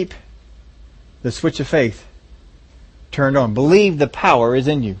 Keep the switch of faith turned on. Believe the power is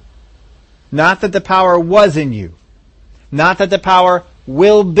in you. Not that the power was in you. Not that the power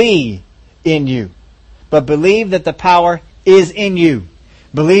will be in you. But believe that the power is in you.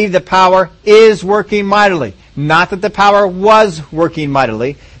 Believe the power is working mightily. Not that the power was working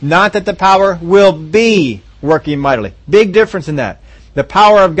mightily. Not that the power will be working mightily. Big difference in that. The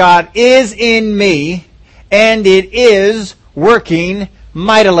power of God is in me, and it is working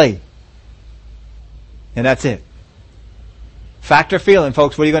mightily. And that's it. Fact or feeling,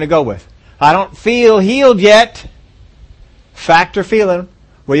 folks, what are you going to go with? I don't feel healed yet. Fact or feeling,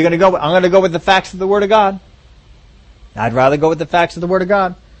 what are you going to go with? I'm going to go with the facts of the Word of God. I'd rather go with the facts of the Word of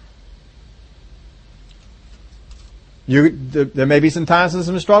God. There may be some times there's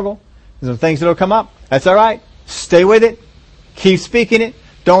some struggle. There's some things that will come up. That's all right. Stay with it. Keep speaking it.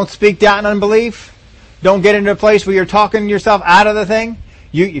 Don't speak doubt and unbelief. Don't get into a place where you're talking yourself out of the thing.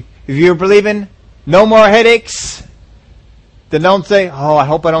 If you're believing no more headaches, then don't say, oh, I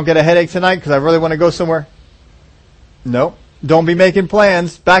hope I don't get a headache tonight because I really want to go somewhere. No. Don't be making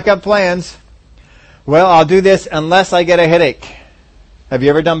plans, backup plans. Well, I'll do this unless I get a headache. Have you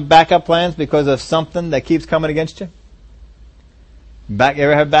ever done backup plans because of something that keeps coming against you? You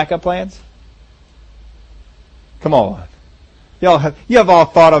ever have backup plans? Come on. You have all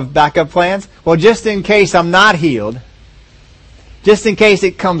thought of backup plans. Well, just in case I'm not healed, just in case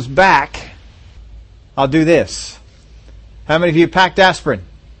it comes back, I'll do this. How many of you packed aspirin?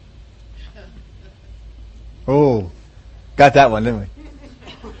 Oh, got that one, didn't we?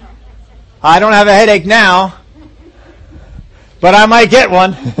 I don't have a headache now, but I might get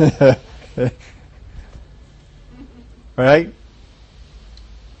one. Right?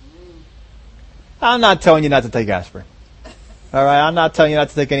 I'm not telling you not to take aspirin. All right, I'm not telling you not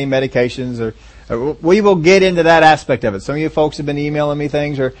to take any medications, or we will get into that aspect of it. Some of you folks have been emailing me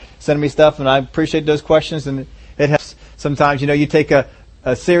things or sending me stuff, and I appreciate those questions, and it helps. Sometimes, you take a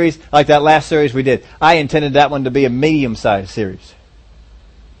series like that last series we did. I intended that one to be a medium-sized series.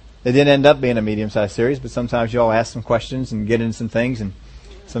 It didn't end up being a medium-sized series, but sometimes you all ask some questions and get into some things, and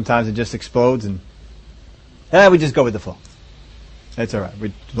sometimes it just explodes, and we just go with the flow. That's all right.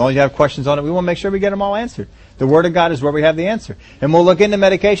 As long as you have questions on it, we want to make sure we get them all answered. The Word of God is where we have the answer. And we'll look into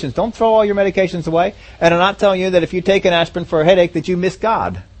medications. Don't throw all your medications away. And I'm not telling you that if you take an aspirin for a headache that you miss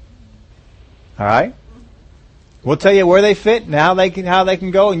God. All right? We'll tell you where they fit and how they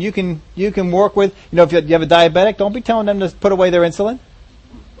can go, and you can work with, if you have a diabetic, don't be telling them to put away their insulin.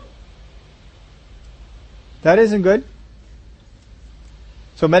 That isn't good.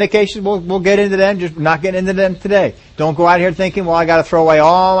 So medication, we'll get into them, just not getting into them today. Don't go out here thinking, well, I got to throw away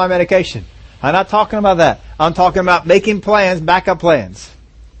all my medication. I'm not talking about that. I'm talking about making plans, backup plans.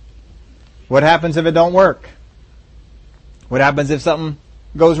 What happens if it don't work? What happens if something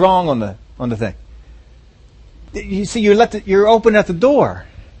goes wrong on the thing? You see, you're open at the door.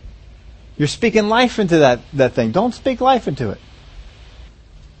 You're speaking life into that thing. Don't speak life into it.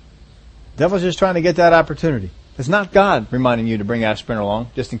 The devil's just trying to get that opportunity. It's not God reminding you to bring aspirin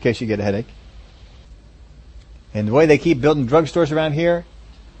along, just in case you get a headache. And the way they keep building drugstores around here,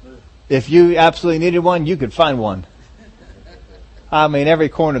 if you absolutely needed one, you could find one. I mean, every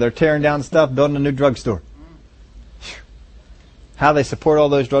corner they're tearing down stuff, building a new drugstore. How they support all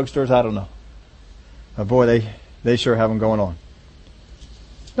those drugstores, I don't know. But boy, they sure have them going on.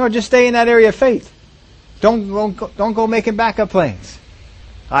 No, just stay in that area of faith. Don't go making backup plans.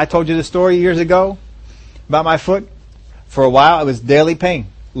 I told you the story years ago about my foot. For a while, it was daily pain.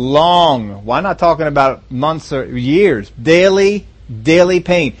 Long. Why not talking about months or years? Daily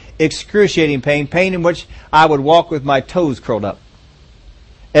pain. Excruciating pain. Pain in which I would walk with my toes curled up.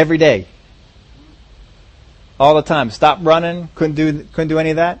 Every day. All the time. Stopped running. Couldn't do any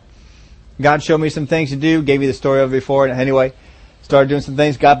of that. God showed me some things to do. Gave you the story of it before. Anyway, started doing some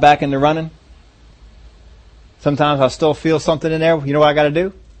things. Got back into running. Sometimes I still feel something in there. You know what I got to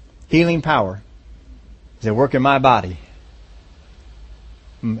do? Healing power. Is it working my body?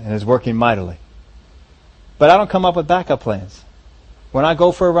 And it's working mightily. But I don't come up with backup plans. When I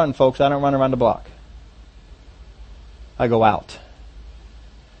go for a run, folks, I don't run around the block. I go out.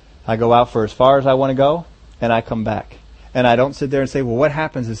 I go out for as far as I want to go, and I come back. And I don't sit there and say, well, what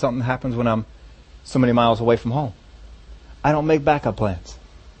happens if something happens when I'm so many miles away from home? I don't make backup plans.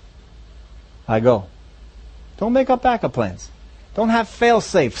 I go. Don't make up backup plans. Don't have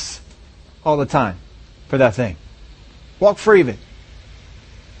fail-safes all the time for that thing. Walk free of it.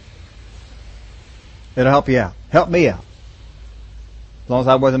 It'll help you out. Help me out. As long as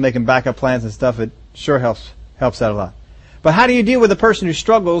I wasn't making backup plans and stuff, it sure helps out a lot. But how do you deal with a person who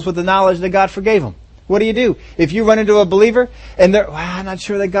struggles with the knowledge that God forgave them? What do you do? If you run into a believer and they're, I'm not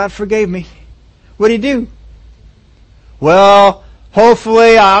sure that God forgave me. What do you do? Well,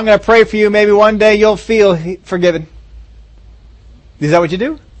 hopefully I'm going to pray for you. Maybe one day you'll feel forgiven. Is that what you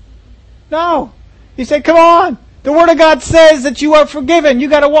do? No. You say, come on. The Word of God says that you are forgiven. You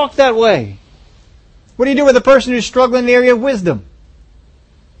got to walk that way. What do you do with a person who's struggling in the area of wisdom?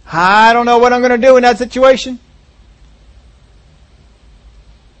 I don't know what I'm going to do in that situation.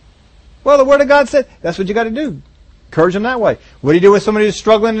 Well, the Word of God said, that's what you got to do. Encourage them that way. What do you do with somebody who's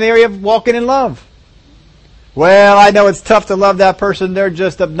struggling in the area of walking in love? Well, I know it's tough to love that person. They're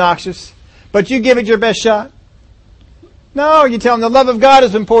just obnoxious. But you give it your best shot. No, you tell them the love of God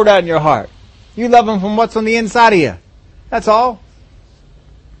has been poured out in your heart. You love them from what's on the inside of you. That's all.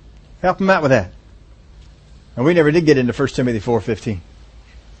 Help them out with that. And we never did get into 1 Timothy 4:15.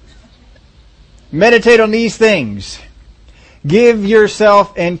 Meditate on these things. Give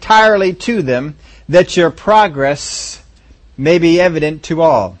yourself entirely to them, that your progress may be evident to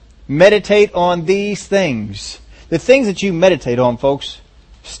all. Meditate on these things. The things that you meditate on, folks,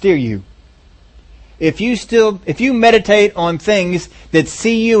 steer you. If you meditate on things that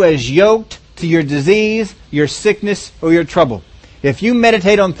see you as yoked to your disease, your sickness, or your trouble, if you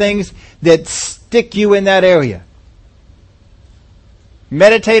meditate on things that stick you in that area,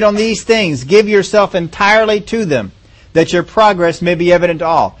 meditate on these things. Give yourself entirely to them, that your progress may be evident to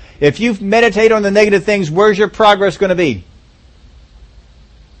all. If you meditate on the negative things, where's your progress going to be?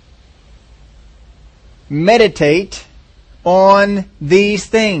 Meditate on these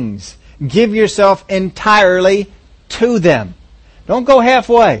things. Give yourself entirely to them. Don't go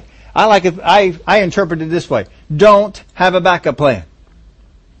halfway. I like it. I interpret it this way. Don't have a backup plan.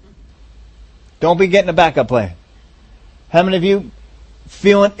 Don't be getting a backup plan. How many of you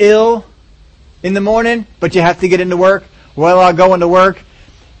feeling ill in the morning, but you have to get into work. Well, I'll go into work,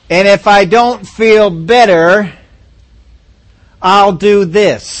 and if I don't feel better, I'll do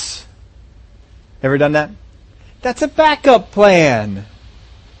this. Ever done that? That's a backup plan.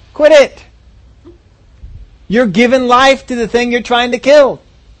 Quit it. You're giving life to the thing you're trying to kill.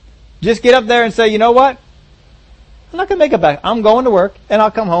 Just get up there and say, you know what? I'm not going to make it back. I'm going to work, and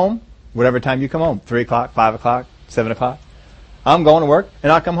I'll come home whatever time you come home. 3 o'clock, 5 o'clock, 7 o'clock. I'm going to work,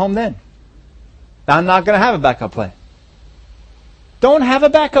 and I'll come home then. I'm not going to have a backup plan. Don't have a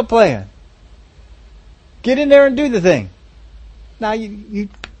backup plan. Get in there and do the thing. Now,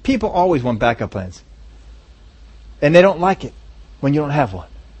 people always want backup plans. And they don't like it when you don't have one.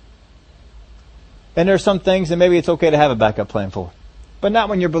 And there are some things that maybe it's okay to have a backup plan for. But not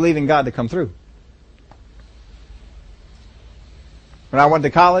when you're believing God to come through. When I went to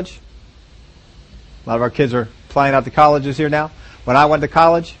college, a lot of our kids are applying out to colleges here now. When I went to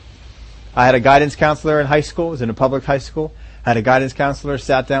college, I had a guidance counselor in high school. It was in a public high school. I had a guidance counselor,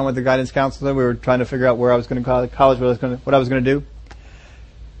 sat down with the guidance counselor. We were trying to figure out where I was going to go to college, what I was going to do.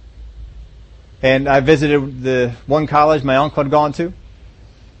 And I visited the one college my uncle had gone to.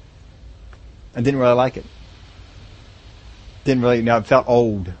 I didn't really like it. It felt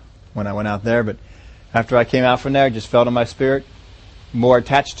old when I went out there, but after I came out from there, I just felt in my spirit more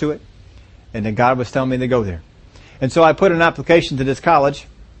attached to it. And then God was telling me to go there. And so I put an application to this college,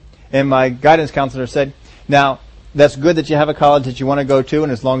 and my guidance counselor said, now, that's good that you have a college that you want to go to,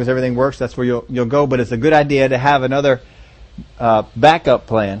 and as long as everything works, that's where you'll go, but it's a good idea to have another backup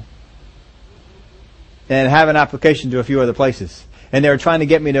plan and have an application to a few other places. And they were trying to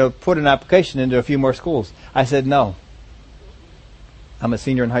get me to put an application into a few more schools. I said, no. I'm a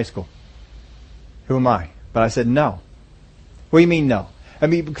senior in high school. Who am I? But I said, no. What do you mean, no? I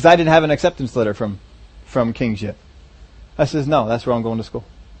mean, because I didn't have an acceptance letter from King's yet. I says, no, that's where I'm going to school.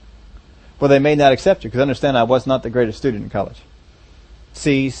 Well, they may not accept you, because understand I was not the greatest student in college.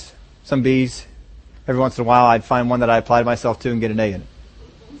 C's, some B's. Every once in a while, I'd find one that I applied myself to and get an A in it.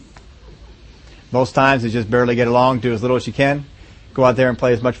 Most times, you just barely get along, do as little as you can. Go out there and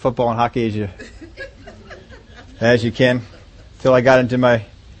play as much football and hockey as you can. Till I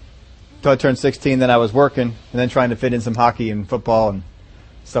turned 16, then I was working, and then trying to fit in some hockey and football and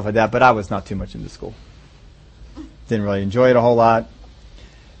stuff like that. But I was not too much into school. Didn't really enjoy it a whole lot.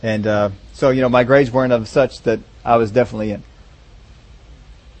 And so, my grades weren't of such that I was definitely in.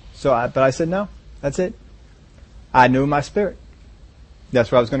 But I said, no, that's it. I knew in my spirit.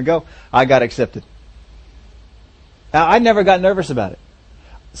 That's where I was going to go. I got accepted. Now, I never got nervous about it.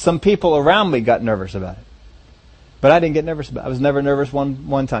 Some people around me got nervous about it. But I didn't get nervous about it. I was never nervous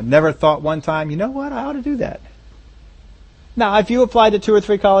one time. Never thought one time, you know what, I ought to do that. Now, if you applied to 2 or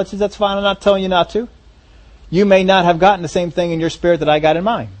 3 colleges, that's fine. I'm not telling you not to. You may not have gotten the same thing in your spirit that I got in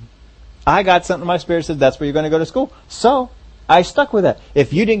mine. I got something in my spirit that said that's where you're going to go to school. So, I stuck with that.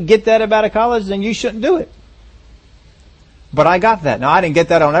 If you didn't get that about a college, then you shouldn't do it. But I got that. Now, I didn't get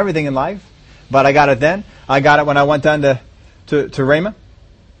that on everything in life, but I got it then. I got it when I went down to Rhema.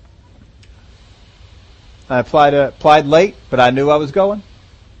 I applied late, but I knew I was going.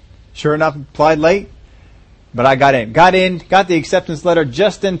 Sure enough, applied late, but I got in. Got the acceptance letter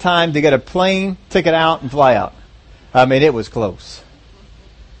just in time to get a plane ticket out and fly out. I mean, it was close.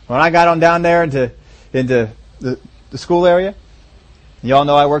 When I got on down there into the school area, y'all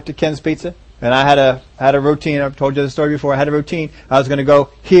know I worked at Ken's Pizza. And I had a routine. I've told you the story before. I had a routine. I was going to go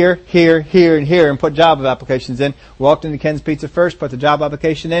here, here, here, and here and put job applications in. Walked into Ken's Pizza first, put the job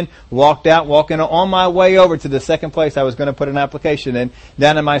application in, walked out, walking on my way over to the second place I was going to put an application in.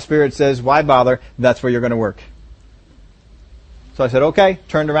 Down in my spirit says, why bother? That's where you're going to work. So I said, okay,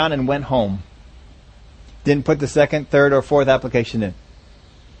 turned around and went home. Didn't put the second, third, or fourth application in.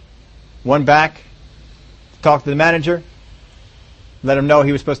 Went back, talked to the manager, let him know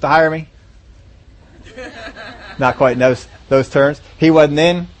he was supposed to hire me. Not quite in those terms. He wasn't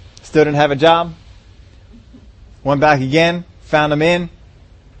in, still didn't have a job. Went back again, found him in,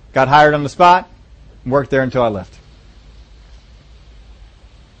 got hired on the spot, worked there until I left.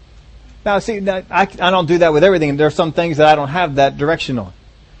 Now, see, I don't do that with everything. There are some things that I don't have that direction on.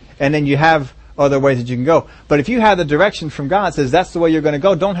 And then you have other ways that you can go. But if you have the direction from God, says that's the way you're going to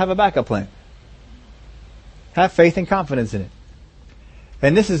go, don't have a backup plan. Have faith and confidence in it.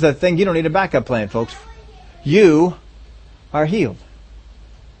 And this is the thing, you don't need a backup plan, folks. You are healed.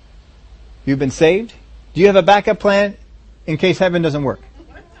 You've been saved. Do you have a backup plan in case heaven doesn't work?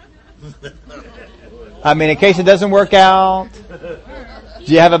 I mean, in case it doesn't work out,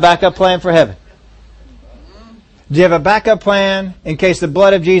 do you have a backup plan for heaven? Do you have a backup plan in case the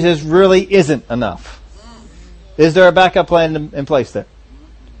blood of Jesus really isn't enough? Is there a backup plan in place there?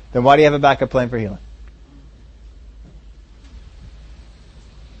 then why do you have a backup plan for healing?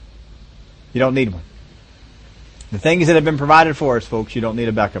 You don't need one. The things that have been provided for us, folks, you don't need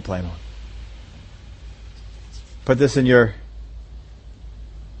a backup plan on. Put this in your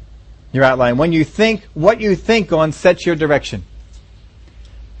outline. When you think, what you think on sets your direction.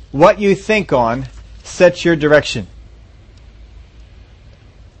 What you think on sets your direction.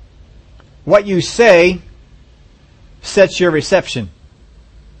 What you say sets your reception.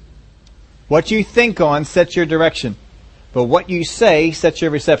 What you think on sets your direction. But what you say sets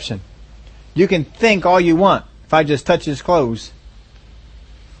your reception. You can think all you want. If I just touch his clothes,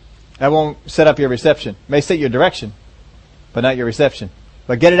 that won't set up your reception. It may set your direction, but not your reception.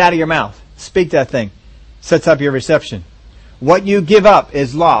 But get it out of your mouth. Speak that thing. Sets up your reception. What you give up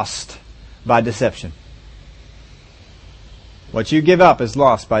is lost by deception. What you give up is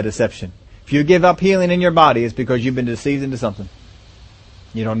lost by deception. If you give up healing in your body, it's because you've been deceived into something.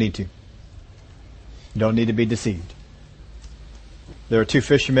 You don't need to. You don't need to be deceived. There were two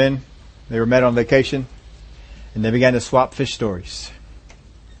fishermen. They were met on vacation, and they began to swap fish stories.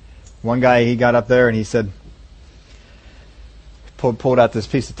 One guy, he got up there and he said, pulled out this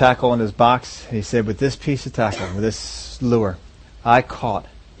piece of tackle in his box. And he said, with this piece of tackle, with this lure, I caught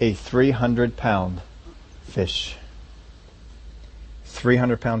a 300-pound fish.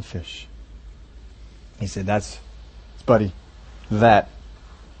 300-pound fish. He said, buddy, that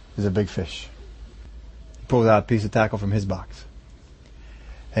is a big fish. He pulled out a piece of tackle from his box.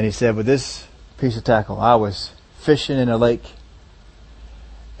 And he said, with this piece of tackle, I was fishing in a lake,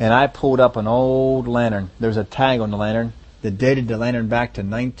 and I pulled up an old lantern. There's a tag on the lantern that dated the lantern back to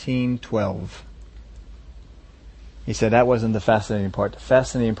 1912. He said that wasn't the fascinating part. The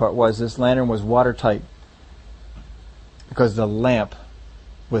fascinating part was this lantern was watertight because the lamp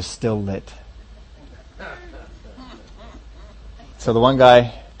was still lit. So the one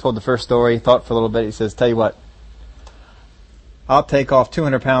guy told the first story, thought for a little bit. He says, tell you what, I'll take off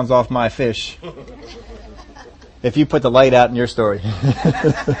 200 pounds off my fish if you put the light out in your story.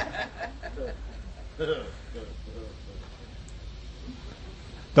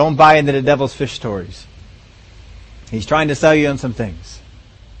 Don't buy into the devil's fish stories. He's trying to sell you on some things.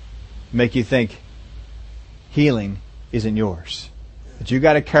 Make you think healing isn't yours. That you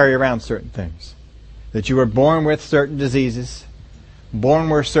got to carry around certain things. That you were born with certain diseases. Born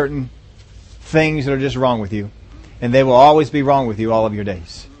with certain things that are just wrong with you. And they will always be wrong with you all of your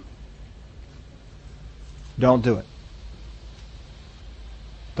days. Don't do it.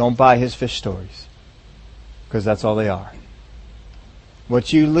 Don't buy his fish stories. Because that's all they are.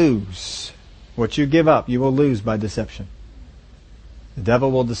 What you lose, what you give up, you will lose by deception. The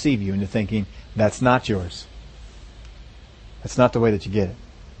devil will deceive you into thinking that's not yours. That's not the way that you get it.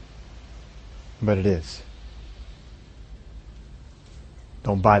 But it is.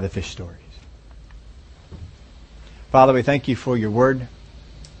 Don't buy the fish stories. Father, we thank you for your word.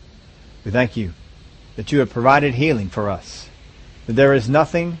 We thank you that you have provided healing for us. That there is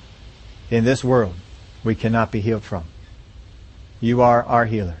nothing in this world we cannot be healed from. You are our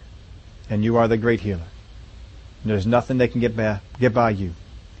healer. And you are the great healer. And there's nothing that can get by you.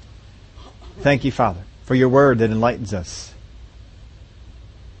 Thank you, Father, for your word that enlightens us.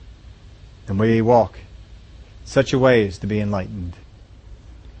 And we walk such a way as to be enlightened.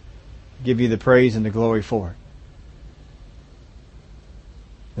 Give you the praise and the glory for it.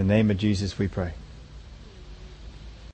 In the name of Jesus we pray.